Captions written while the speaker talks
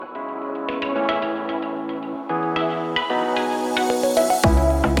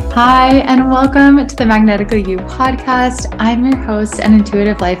Hi, and welcome to the Magnetically You podcast. I'm your host and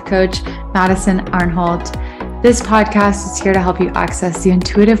intuitive life coach, Madison Arnholt. This podcast is here to help you access the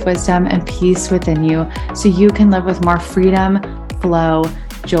intuitive wisdom and peace within you so you can live with more freedom, flow,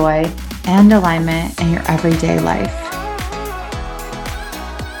 joy, and alignment in your everyday life.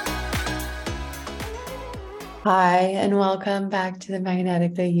 Hi, and welcome back to the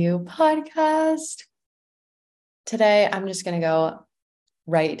Magnetically You podcast. Today, I'm just going to go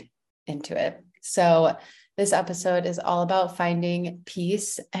right into it. So this episode is all about finding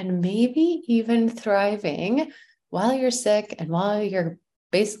peace and maybe even thriving while you're sick and while you're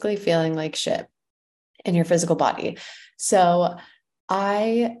basically feeling like shit in your physical body. So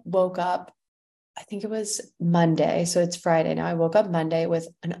I woke up, I think it was Monday. So it's Friday now. I woke up Monday with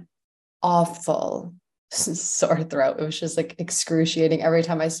an awful sore throat. It was just like excruciating. Every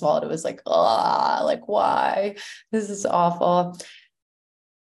time I swallowed, it was like, like why? This is awful.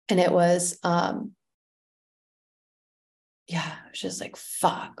 And it was, it was just like,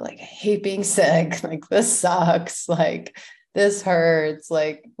 fuck, like I hate being sick. Like this sucks. Like this hurts.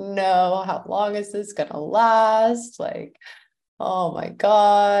 Like, no, how long is this going to last? Like, oh my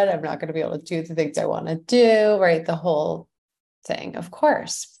God, I'm not going to be able to do the things I want to do. Right. The whole thing. Of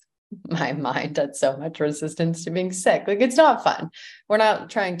course, my mind had so much resistance to being sick. Like it's not fun. We're not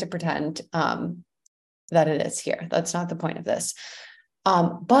trying to pretend, that it is here. That's not the point of this.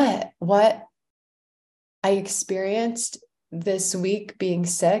 But what I experienced this week being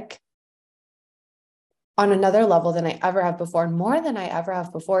sick on another level than I ever have before, and more than I ever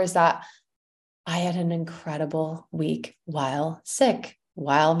have before, is that I had an incredible week while sick,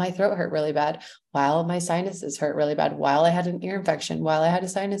 while my throat hurt really bad, while my sinuses hurt really bad, while I had an ear infection, while I had a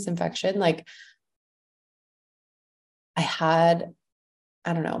sinus infection. Like I had,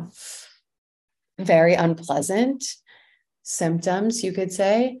 I don't know, very unpleasant symptoms, you could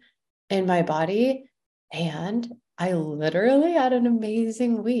say, in my body. And I literally had an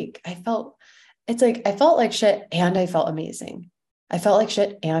amazing week. I felt like shit and I felt amazing. I felt like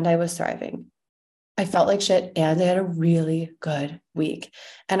shit and I was thriving. I felt like shit and I had a really good week.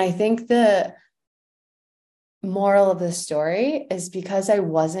 And I think the moral of the story is because I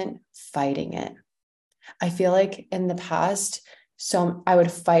wasn't fighting it. I feel like in the past, so I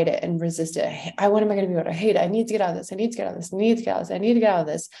would fight it and resist it. What am I going to be able to hate it? I need to get out of this. I need to get out of this. I need to get out of this. I need to get out of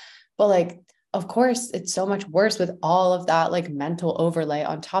this. But like, of course, it's so much worse with all of that like mental overlay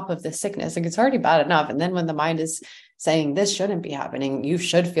on top of the sickness. Like it's already bad enough. And then when the mind is saying this shouldn't be happening, you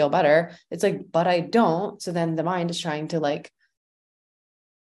should feel better. It's like, but I don't. So then the mind is trying to like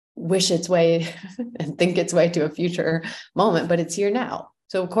wish its way and think its way to a future moment, but it's here now.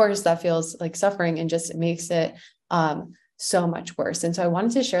 So of course that feels like suffering and just makes it, so much worse. And so I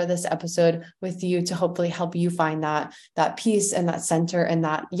wanted to share this episode with you to hopefully help you find that peace and that center and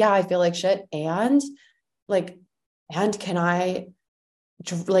that, I feel like shit. And can I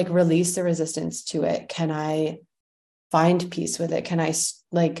like release the resistance to it? Can I find peace with it? Can I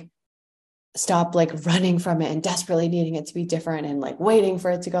like stop like running from it and desperately needing it to be different and like waiting for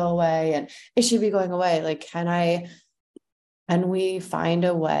it to go away and it should be going away? Like, can we find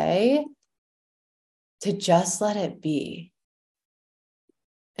a way to just let it be?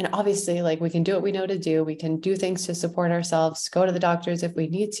 And obviously, like we can do what we know to do. We can do things to support ourselves, go to the doctors if we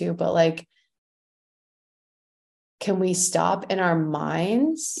need to, but like, can we stop in our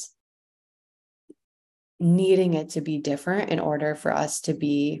minds needing it to be different in order for us to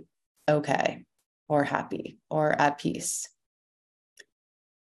be okay or happy or at peace?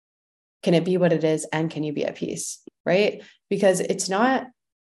 Can it be what it is? And can you be at peace? Right? Because it's not,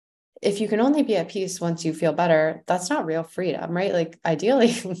 if you can only be at peace once you feel better, that's not real freedom, right? Like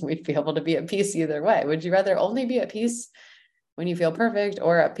ideally, we'd be able to be at peace either way. Would you rather only be at peace when you feel perfect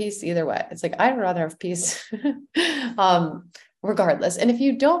or at peace either way? It's like, I'd rather have peace regardless. And if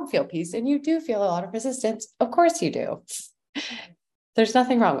you don't feel peace and you do feel a lot of resistance, of course you do. There's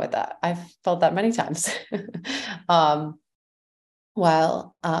nothing wrong with that. I've felt that many times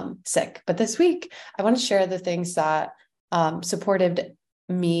while sick. But this week, I want to share the things that supported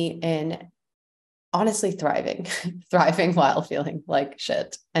me in honestly thriving while feeling like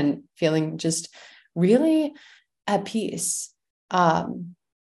shit and feeling just really at peace. It's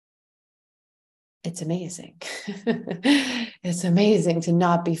amazing. It's amazing to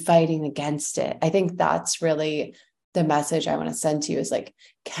not be fighting against it. I think that's really the message I want to send to you is like,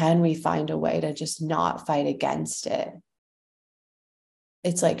 can we find a way to just not fight against it?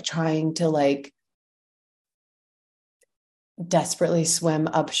 It's like trying to like desperately swim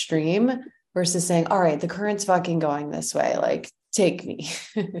upstream versus saying, all right, the current's fucking going this way. Like, take me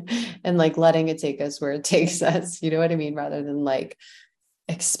and like letting it take us where it takes us. You know what I mean? Rather than like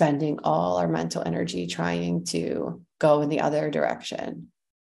expending all our mental energy trying to go in the other direction.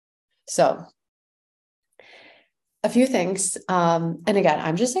 So a few things. And again,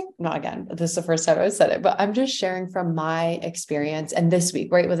 I'm just like, not again, this is the first time I said it, but I'm just sharing from my experience. And this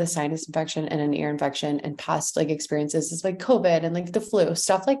week, right, with a sinus infection and an ear infection and past like experiences is like COVID and like the flu,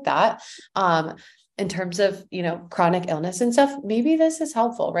 stuff like that. In terms of, chronic illness and stuff, maybe this is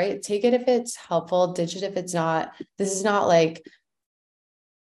helpful, right? Take it if it's helpful, ditch it if it's not. This is not like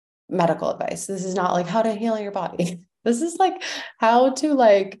medical advice. This is not like how to heal your body. This is like how to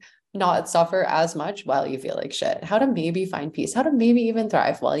like not suffer as much while you feel like shit, how to maybe find peace, how to maybe even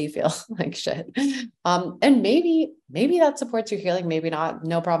thrive while you feel like shit. And maybe that supports your healing, maybe not,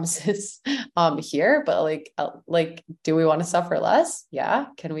 no promises here, but like, do we want to suffer less? Yeah.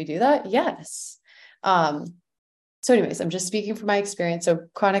 Can we do that? Yes. So anyways, I'm just speaking from my experience. So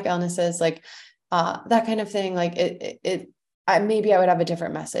chronic illnesses, like, that kind of thing, like maybe I would have a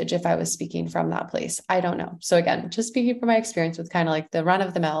different message if I was speaking from that place. I don't know. So again, just speaking from my experience with kind of like the run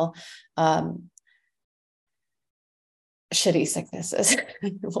of the mill, shitty sicknesses,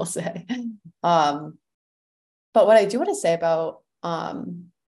 we'll say. But what I do want to say about,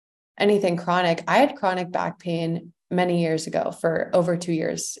 anything chronic, I had chronic back pain many years ago for over 2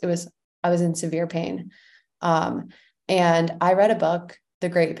 years. I was in severe pain. And I read a book, The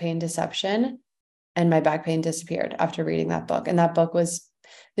Great Pain Deception, and my back pain disappeared after reading that book. And that book was,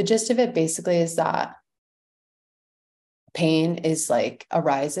 the gist of it basically is that pain is like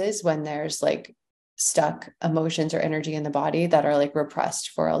arises when there's like stuck emotions or energy in the body that are like repressed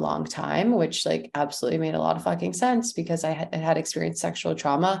for a long time, which like absolutely made a lot of fucking sense because I had experienced sexual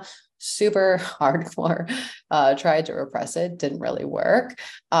trauma, super hardcore, tried to repress it, didn't really work,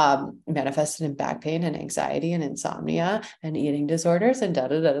 manifested in back pain and anxiety and insomnia and eating disorders and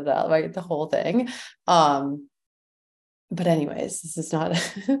like the whole thing. But anyways, this is not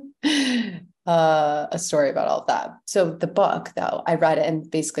a story about all of that. So the book, though, I read it, and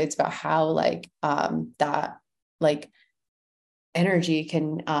basically it's about how like that like energy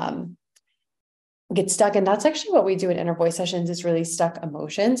can get stuck. And that's actually what we do in inner voice sessions, is really stuck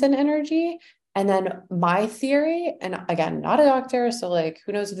emotions and energy. And then my theory, and again, not a doctor, so like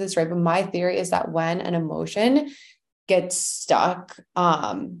who knows if this is right, but my theory is that when an emotion gets stuck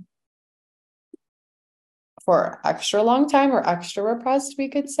for extra long time or extra repressed, we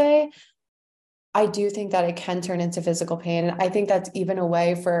could say, I do think that it can turn into physical pain. And I think that's even a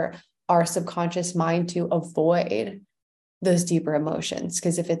way for our subconscious mind to avoid those deeper emotions.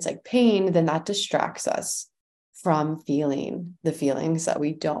 Because if it's like pain, then that distracts us from feeling the feelings that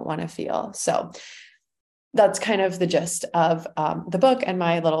we don't want to feel. So that's kind of the gist of the book and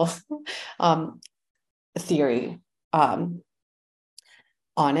my little theory on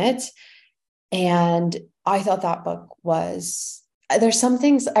it. And I thought that book was, there's some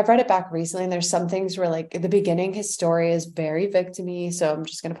things, I've read it back recently, and there's some things where like at the beginning, his story is very victim-y. So I'm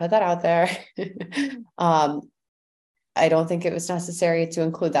just going to put that out there. I don't think it was necessary to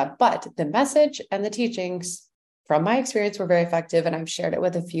include that, but the message and the teachings from my experience were very effective. And I've shared it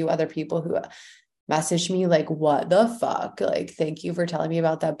with a few other people who messaged me like, what the fuck? Like, thank you for telling me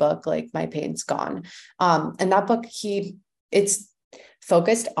about that book. Like my pain's gone. And that book, it's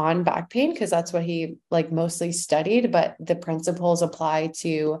focused on back pain because that's what he like mostly studied, but the principles apply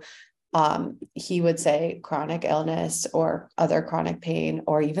to, he would say chronic illness or other chronic pain,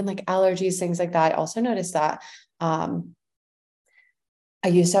 or even like allergies, things like that. I also noticed that, I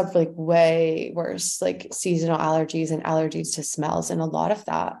used to have like way worse, like seasonal allergies and allergies to smells. And a lot of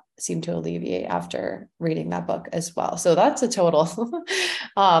that seemed to alleviate after reading that book as well. So that's a total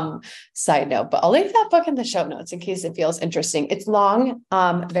side note, but I'll link that book in the show notes in case it feels interesting. It's long,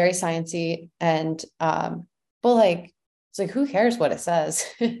 very sciencey, and but like, it's like, who cares what it says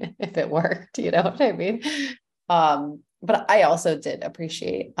if it worked, you know what I mean? But I also did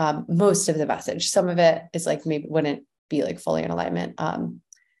appreciate most of the message. Some of it is like maybe wouldn't be like fully in alignment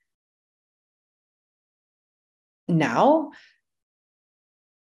now,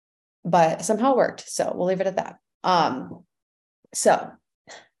 but somehow it worked. So we'll leave it at that. So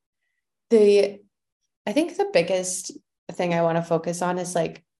I think the biggest thing I want to focus on is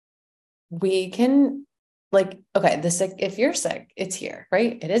like, we can like, okay, the sick, if you're sick, it's here,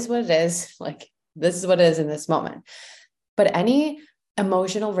 right? It is what it is. Like, this is what it is in this moment. But any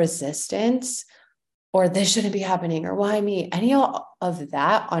emotional resistance, or this shouldn't be happening, or why me, any of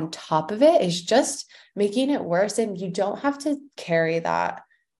that on top of it is just making it worse. And you don't have to carry that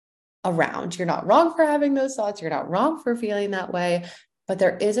around. You're not wrong for having those thoughts. You're not wrong for feeling that way, but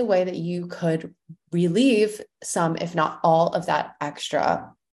there is a way that you could relieve some, if not all of that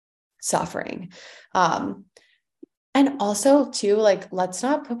extra suffering. And also too, like, let's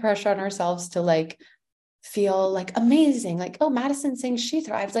not put pressure on ourselves to like feel like amazing. Like, oh, Madison thinks she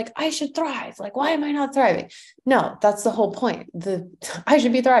thrives. Like, I should thrive. Like, why am I not thriving? No, that's the whole point. I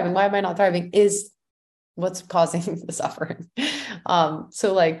should be thriving. Why am I not thriving is what's causing the suffering.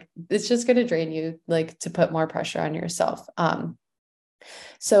 So like, it's just going to drain you, like, to put more pressure on yourself.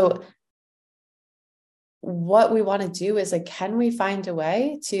 So what we want to do is like, can we find a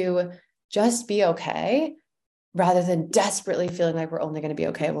way to just be okay rather than desperately feeling like we're only going to be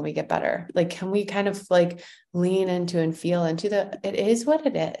okay when we get better? Like, can we kind of like lean into and feel into it is what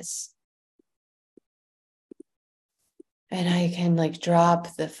it is. And I can like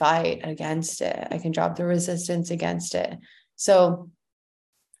drop the fight against it. I can drop the resistance against it. So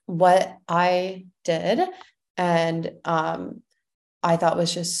what I did, and I thought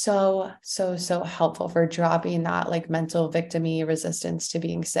was just so helpful for dropping that like mental victim-y resistance to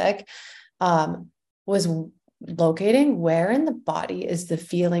being sick, was locating where in the body is the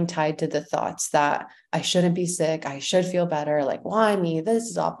feeling tied to the thoughts that I shouldn't be sick, I should feel better, like, why me? This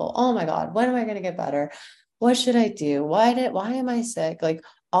is awful. Oh my God, when am I going to get better? What should I do? Why am I sick? Like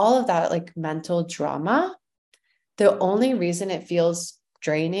all of that like mental drama. The only reason it feels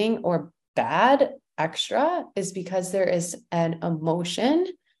draining or bad extra is because there is an emotion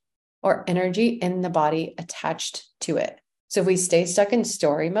or energy in the body attached to it. So if we stay stuck in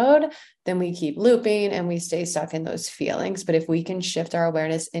story mode, then we keep looping and we stay stuck in those feelings. But if we can shift our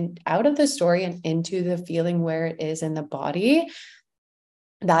awareness out of the story and into the feeling where it is in the body,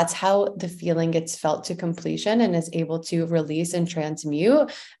 that's how the feeling gets felt to completion and is able to release and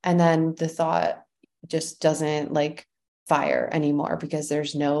transmute. And then the thought just doesn't like fire anymore because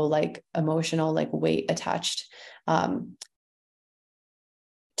there's no like emotional like weight attached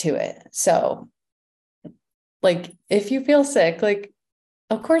to it. So like if you feel sick, like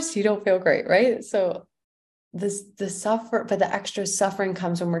of course you don't feel great, right? So the suffer, but the extra suffering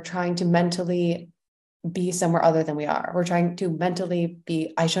comes when we're trying to mentally be somewhere other than we are. We're trying to mentally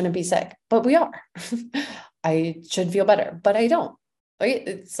be, I shouldn't be sick, but we are. I should feel better, but I don't. Right?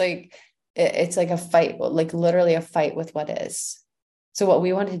 It's like it's like a fight, like literally a fight with what is. So what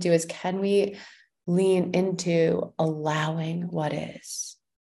we want to do is, can we lean into allowing what is?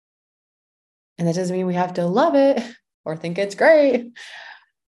 And that doesn't mean we have to love it or think it's great.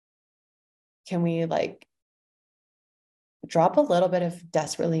 Can we like drop a little bit of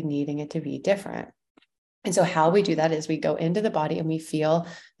desperately needing it to be different? And so how we do that is we go into the body and we feel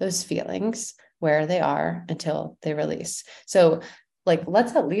those feelings where they are until they release. So like,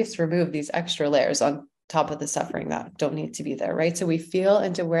 let's at least remove these extra layers on top of the suffering that don't need to be there, right? So we feel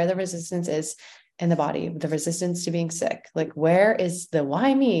into where the resistance is in the body, the resistance to being sick. Like, where is the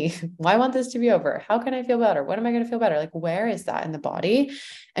why me? Why want this to be over? How can I feel better? When am I going to feel better? Like, where is that in the body?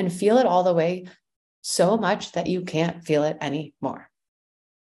 And feel it all the way so much that you can't feel it anymore.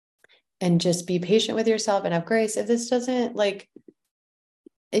 And just be patient with yourself and have grace. If this doesn't like,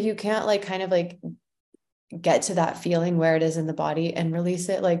 if you can't like kind of like get to that feeling where it is in the body and release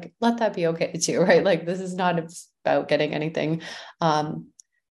it, like let that be okay too, right? Like this is not about getting anything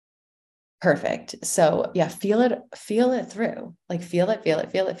perfect. So yeah, feel it through, like feel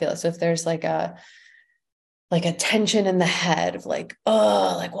it. So if there's like a tension in the head of like,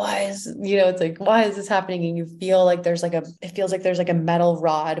 oh, like why is, it's like, why is this happening? And you feel like it feels like there's like a metal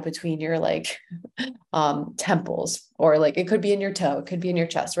rod between your like temples, or like it could be in your toe, it could be in your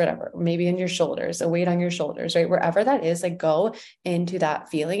chest, whatever, maybe in your shoulders, a weight on your shoulders, right? Wherever that is, like go into that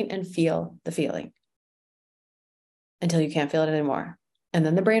feeling and feel the feeling until you can't feel it anymore. And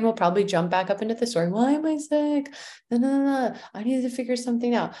then the brain will probably jump back up into the story. Why am I sick? No. I need to figure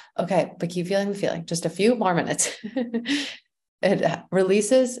something out. Okay, but keep feeling the feeling. Just a few more minutes. It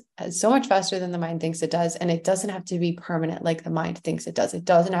releases so much faster than the mind thinks it does. And it doesn't have to be permanent like the mind thinks it does. It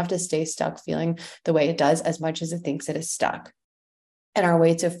doesn't have to stay stuck feeling the way it does as much as it thinks it is stuck. And our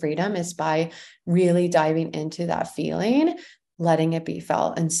way to freedom is by really diving into that feeling, letting it be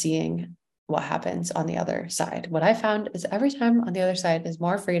felt, and seeing what happens on the other side. What I found is every time on the other side is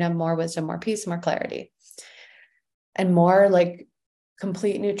more freedom, more wisdom, more peace, more clarity, and more like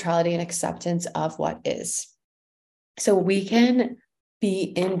complete neutrality and acceptance of what is. So we can be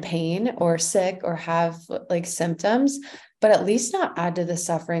in pain or sick or have like symptoms, but at least not add to the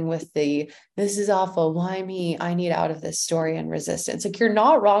suffering with this is awful, why me? I need out of this story and resistance. Like, you're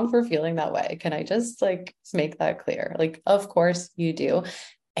not wrong for feeling that way. Can I just like make that clear? Like, of course you do.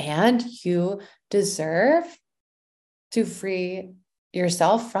 And you deserve to free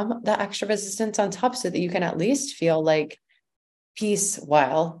yourself from the extra resistance on top so that you can at least feel like peace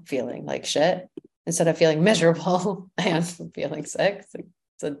while feeling like shit instead of feeling miserable and feeling sick.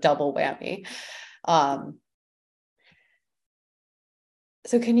 It's a double whammy.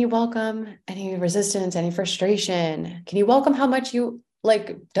 So can you welcome any resistance, any frustration? Can you welcome how much you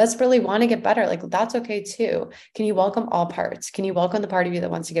like desperately want to get better? Like that's okay too. Can you welcome all parts? Can you welcome the part of you that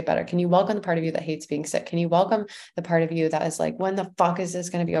wants to get better? Can you welcome the part of you that hates being sick? Can you welcome the part of you that is like, when the fuck is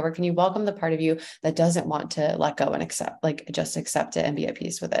this going to be over? Can you welcome the part of you that doesn't want to let go and accept, like just accept it and be at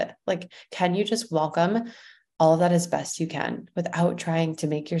peace with it? Like, can you just welcome all of that as best you can without trying to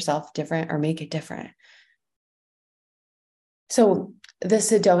make yourself different or make it different? So the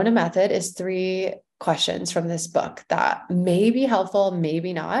Sedona method is 3 questions from this book that may be helpful,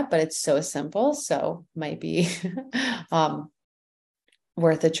 maybe not, but it's so simple. So might be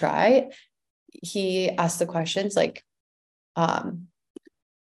worth a try. He asked the questions like,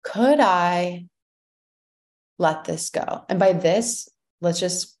 could I let this go? And by this, let's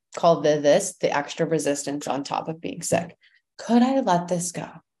just call the extra resistance on top of being sick. Could I let this go?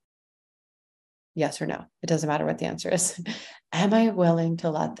 Yes or no? It doesn't matter what the answer is. Am I willing to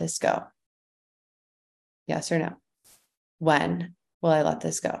let this go? Yes or no? When will I let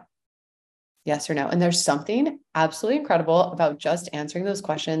this go? Yes or no? And there's something absolutely incredible about just answering those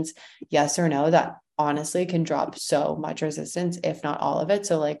questions, yes or no, that honestly can drop so much resistance, if not all of it.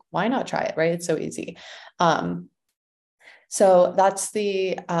 So like, why not try it, right? It's so easy. So that's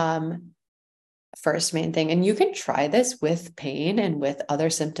the first main thing. And you can try this with pain and with other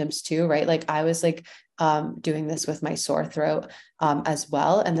symptoms too, right? Like I was like doing this with my sore throat as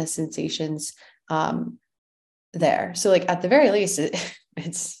well. And the sensations there. So like at the very least,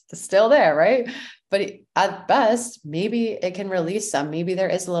 it's still there, right? But at best, maybe it can release some. Maybe there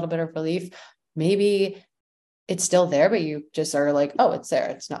is a little bit of relief. Maybe it's still there, but you just are like, oh, it's there.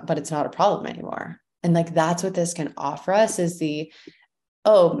 It's not, but it's not a problem anymore. And like that's what this can offer us is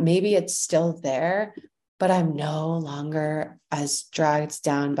oh, maybe it's still there, but I'm no longer as dragged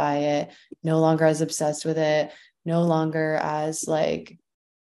down by it, no longer as obsessed with it, no longer as like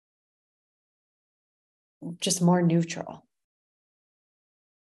just more neutral.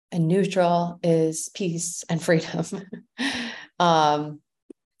 And neutral is peace and freedom.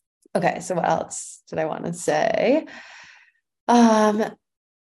 Okay, so what else did I want to say?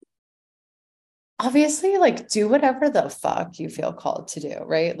 Obviously, like do whatever the fuck you feel called to do,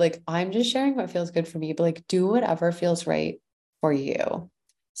 right? Like I'm just sharing what feels good for me, but like do whatever feels right for you.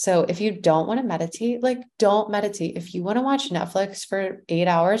 So if you don't want to meditate, like don't meditate. If you want to watch Netflix for 8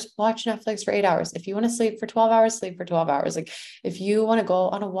 hours, watch Netflix for 8 hours. If you want to sleep for 12 hours, sleep for 12 hours. Like if you want to go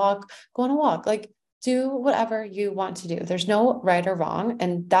on a walk, go on a walk. Like do whatever you want to do. There's no right or wrong.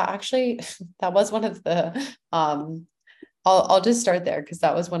 And that actually, that was one of the, I'll just start there because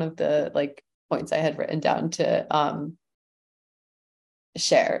that was one of the like points I had written down to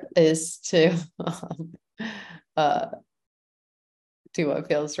share is to uh, do what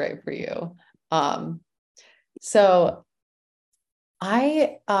feels right for you. So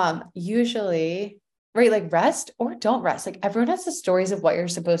I usually right like rest or don't rest. Like everyone has the stories of what you're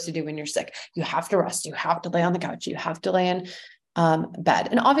supposed to do when you're sick. You have to rest. You have to lay on the couch. You have to lay in bed.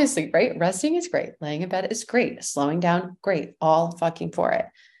 And obviously, right, resting is great. Laying in bed is great. Slowing down, great. All fucking for it.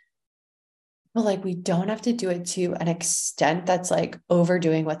 But like we don't have to do it to an extent that's like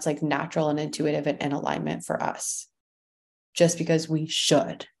overdoing what's like natural and intuitive and in alignment for us just because we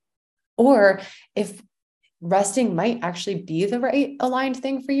should. Or if resting might actually be the right aligned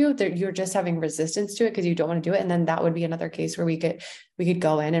thing for you, that you're just having resistance to it because you don't want to do it. And then that would be another case where we could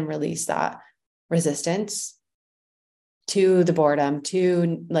go in and release that resistance to the boredom,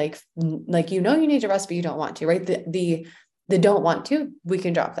 to like you need to rest, but you don't want to, right? The don't want to, we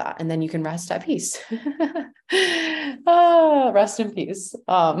can drop that and then you can rest at peace. Rest in peace.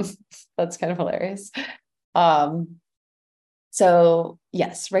 That's kind of hilarious. So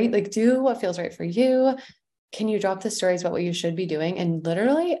yes, right? Like do what feels right for you. Can you drop the stories about what you should be doing and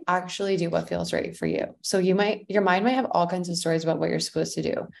literally actually do what feels right for you? So your mind might have all kinds of stories about what you're supposed to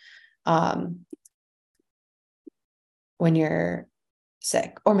do when you're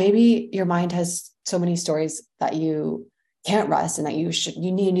sick, or maybe your mind has so many stories that you can't rest and that you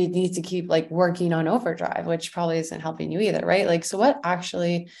need to keep like working on overdrive, which probably isn't helping you either, right? Like, so what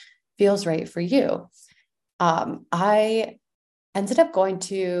actually feels right for you? I ended up going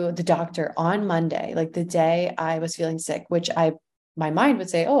to the doctor on Monday, like the day I was feeling sick, which my mind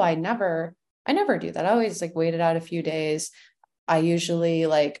would say, oh, I never do that. I always like waited out a few days. I usually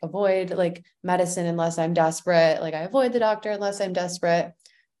like avoid like medicine unless I'm desperate. Like I avoid the doctor unless I'm desperate.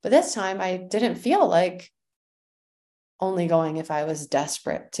 But this time I didn't feel like only going if I was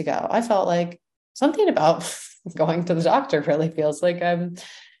desperate to go. I felt like something about going to the doctor really feels like I'm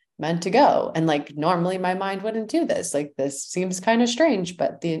meant to go. And like normally my mind wouldn't do this. Like this seems kind of strange,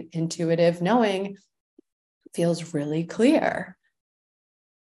 but the intuitive knowing feels really clear.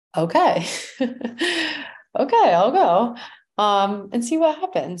 okay. Okay, I'll go. And see what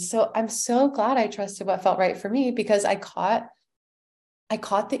happens. So I'm so glad I trusted what felt right for me because I caught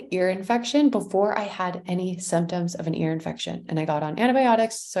the ear infection before I had any symptoms of an ear infection. And I got on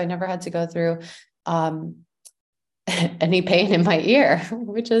antibiotics. So I never had to go through um, any pain in my ear,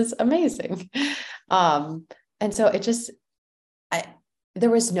 which is amazing. Um, and so it just, I, there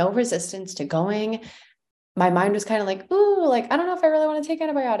was no resistance to going. My mind was kind of like, ooh, like, I don't know if I really want to take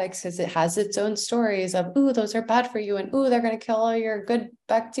antibiotics because it has its own stories of, ooh, those are bad for you. And ooh, they're going to kill all your good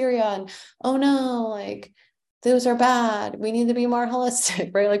bacteria. And oh no, like those are bad. We need to be more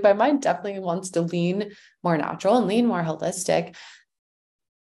holistic, right? Like my mind definitely wants to lean more natural and lean more holistic.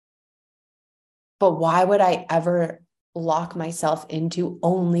 But why would I ever lock myself into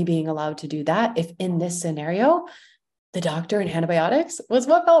only being allowed to do that if in this scenario, the doctor and antibiotics was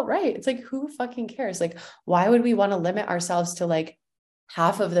what felt right? It's like, who fucking cares? Like, why would we want to limit ourselves to like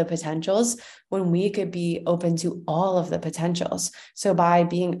half of the potentials when we could be open to all of the potentials? So by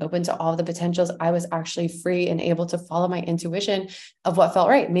being open to all of the potentials, I was actually free and able to follow my intuition of what felt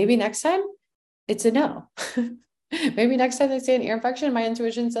right. Maybe next time it's a no. Maybe next time they say an ear infection, my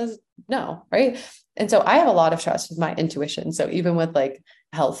intuition says no, right? And so I have a lot of trust with my intuition. So even with like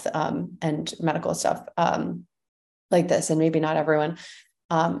health and medical stuff like this, and maybe not everyone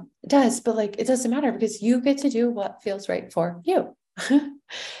does, but like it doesn't matter because you get to do what feels right for you.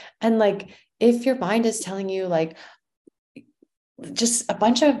 And like if your mind is telling you like just a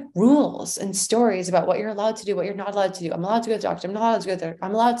bunch of rules and stories about what you're allowed to do, what you're not allowed to do. I'm allowed to go to the doctor. I'm not allowed to go there.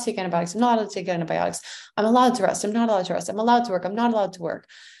 I'm allowed to take antibiotics. I'm not allowed to take antibiotics. I'm allowed to rest. I'm not allowed to rest. I'm allowed to work. I'm not allowed to work.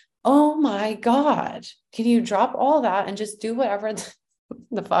 Oh my God. Can you drop all that and just do whatever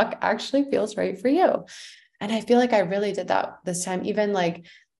the fuck actually feels right for you? And I feel like I really did that this time, even like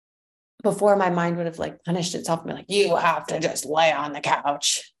before my mind would have like punished itself and be like, you have to just lay on the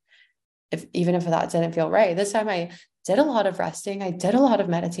couch. Even if that didn't feel right. This time I did a lot of resting. I did a lot of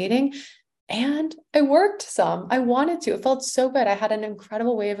meditating and I worked some. I wanted to. It felt so good. I had an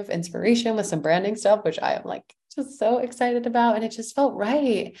incredible wave of inspiration with some branding stuff, which I am like just so excited about. And it just felt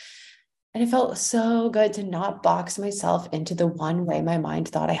right. And it felt so good to not box myself into the one way my mind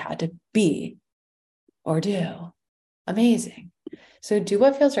thought I had to be or do. Amazing. So do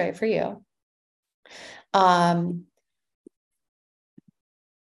what feels right for you. Um,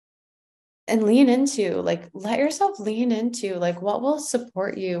 and lean into like let yourself lean into like what will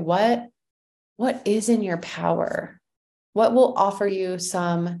support you, what is in your power, what will offer you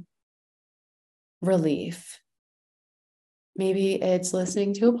some relief. Maybe it's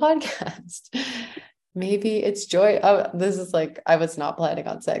listening to a podcast. Maybe it's joy. Oh, this is like, I was not planning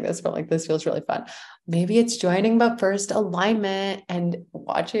on saying this, but like, this feels really fun. Maybe it's joining But First Alignment and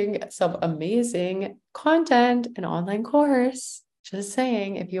watching some amazing content, an online course. Just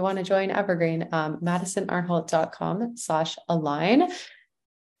saying, if you want to join Evergreen, madisonarholt.com/align.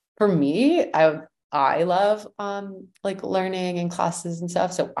 For me, I love like learning and classes and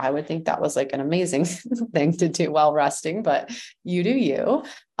stuff. So I would think that was like an amazing thing to do while resting, but you do you.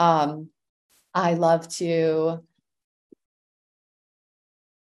 I love to,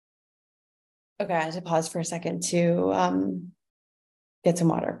 okay, I had to pause for a second to get some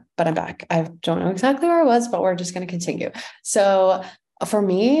water, but I'm back. I don't know exactly where I was, but we're just going to continue. So for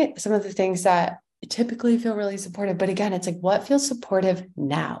me, some of the things that typically feel really supportive, but again, it's like what feels supportive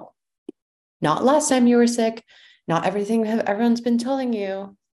now? Not last time you were sick, not everything that everyone's been telling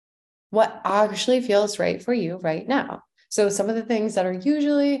you, what actually feels right for you right now. So some of the things that are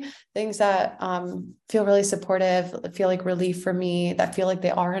usually things that feel really supportive, feel like relief for me, that feel like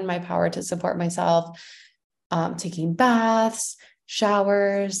they are in my power to support myself, taking baths,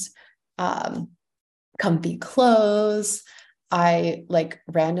 showers, comfy clothes. I like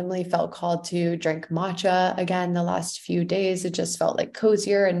randomly felt called to drink matcha again the last few days. It just felt like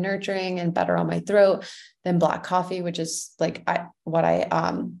cozier and nurturing and better on my throat than black coffee, which is like what I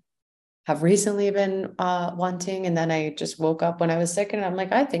have recently been wanting. And then I just woke up when I was sick and I'm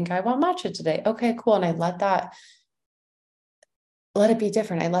like, I think I want matcha today. Okay, cool. And I let it be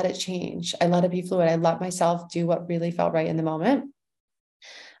different. I let it change. I let it be fluid. I let myself do what really felt right in the moment.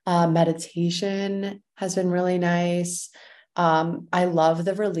 Meditation has been really nice. I love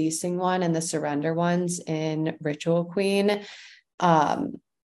the releasing one and the surrender ones in Ritual Queen. Um,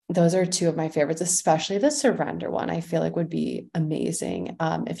 those are two of my favorites, especially the surrender one. I feel like would be amazing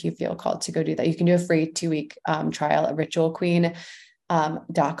if you feel called to go do that. You can do a free 2-week trial at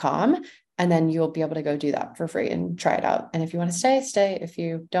ritualqueen.com. And then you'll be able to go do that for free and try it out. And if you want to stay, stay. If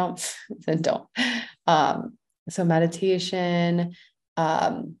you don't, then don't. So meditation,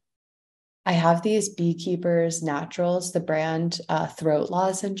 um, I have these Beekeepers Naturals, the brand throat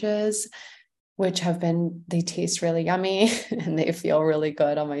lozenges, which they taste really yummy and they feel really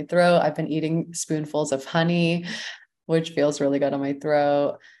good on my throat. I've been eating spoonfuls of honey, which feels really good on my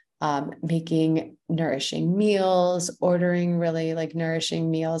throat. Making nourishing meals, ordering really like nourishing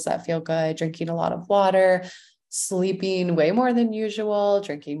meals that feel good, drinking a lot of water, sleeping way more than usual,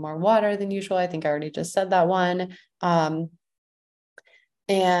 drinking more water than usual. I think I already just said that one.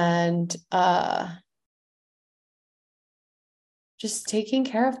 And just taking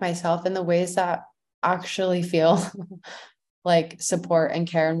care of myself in the ways that actually feel like support and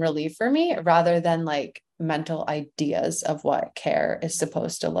care and relief for me, rather than like mental ideas of what care is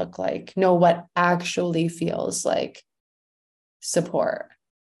supposed to look like. Know what actually feels like support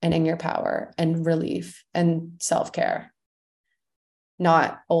and in your power and relief and self-care,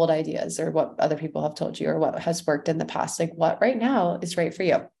 not old ideas or what other people have told you or what has worked in the past. Like what right now is right for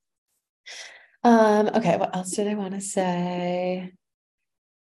you. Okay, what else did I want to say?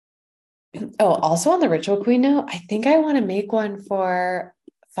 Oh, also on the Ritual Queen note, I think I want to make one for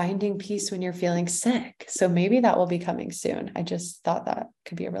finding peace when you're feeling sick. So maybe that will be coming soon. I just thought that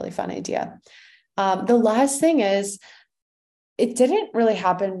could be a really fun idea. The last thing is, it didn't really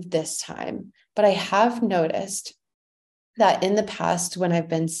happen this time, but I have noticed that in the past, when I've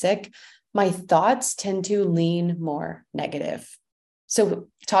been sick, my thoughts tend to lean more negative. So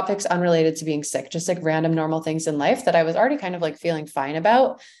topics unrelated to being sick, just like random normal things in life that I was already kind of like feeling fine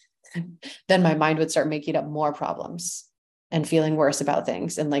about, then my mind would start making up more problems and feeling worse about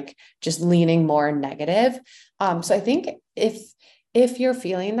things and like just leaning more negative. So I think if you're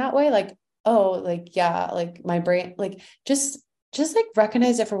feeling that way, like, oh, like, yeah, like my brain, like just like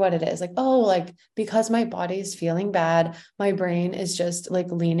recognize it for what it is. Like, oh, like because my body is feeling bad, my brain is just like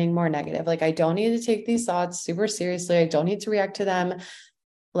leaning more negative. Like I don't need to take these thoughts super seriously. I don't need to react to them.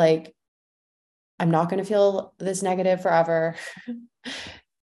 Like I'm not going to feel this negative forever.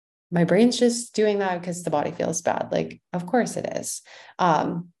 My brain's just doing that because the body feels bad. Like, of course it is.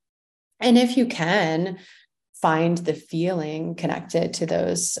 And if you can find the feeling connected to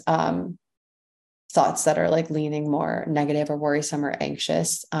those thoughts that are like leaning more negative or worrisome or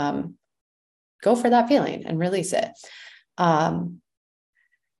anxious, go for that feeling and release it.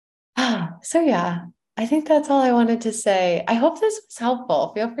 So yeah, I think that's all I wanted to say. I hope this was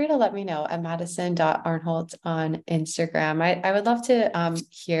helpful. Feel free to let me know at madison.arnholt on Instagram. I would love to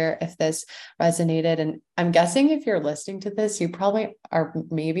hear if this resonated. And I'm guessing if you're listening to this, you probably are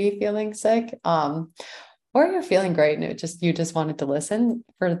maybe feeling sick, or you're feeling great and you just wanted to listen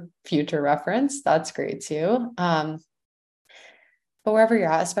for future reference. That's great too. But wherever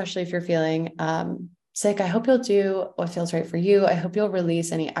you're at, especially if you're feeling sick, I hope you'll do what feels right for you. I hope you'll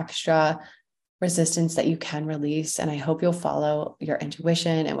release any extra resistance that you can release. And I hope you'll follow your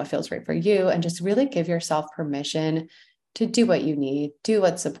intuition and what feels right for you, and just really give yourself permission to do what you need, do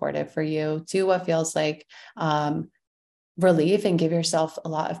what's supportive for you, do what feels like relief, and give yourself a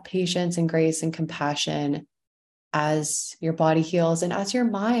lot of patience and grace and compassion as your body heals and as your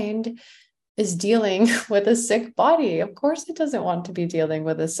mind is dealing with a sick body. Of course, it doesn't want to be dealing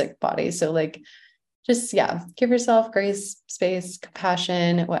with a sick body. So like, just, yeah, give yourself grace, space,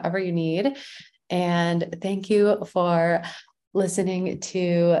 compassion, whatever you need. And thank you for listening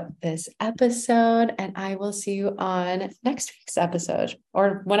to this episode. And I will see you on next week's episode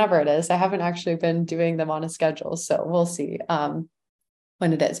or whenever it is. I haven't actually been doing them on a schedule, so we'll see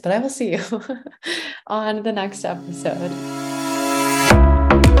when it is, but I will see you on the next episode.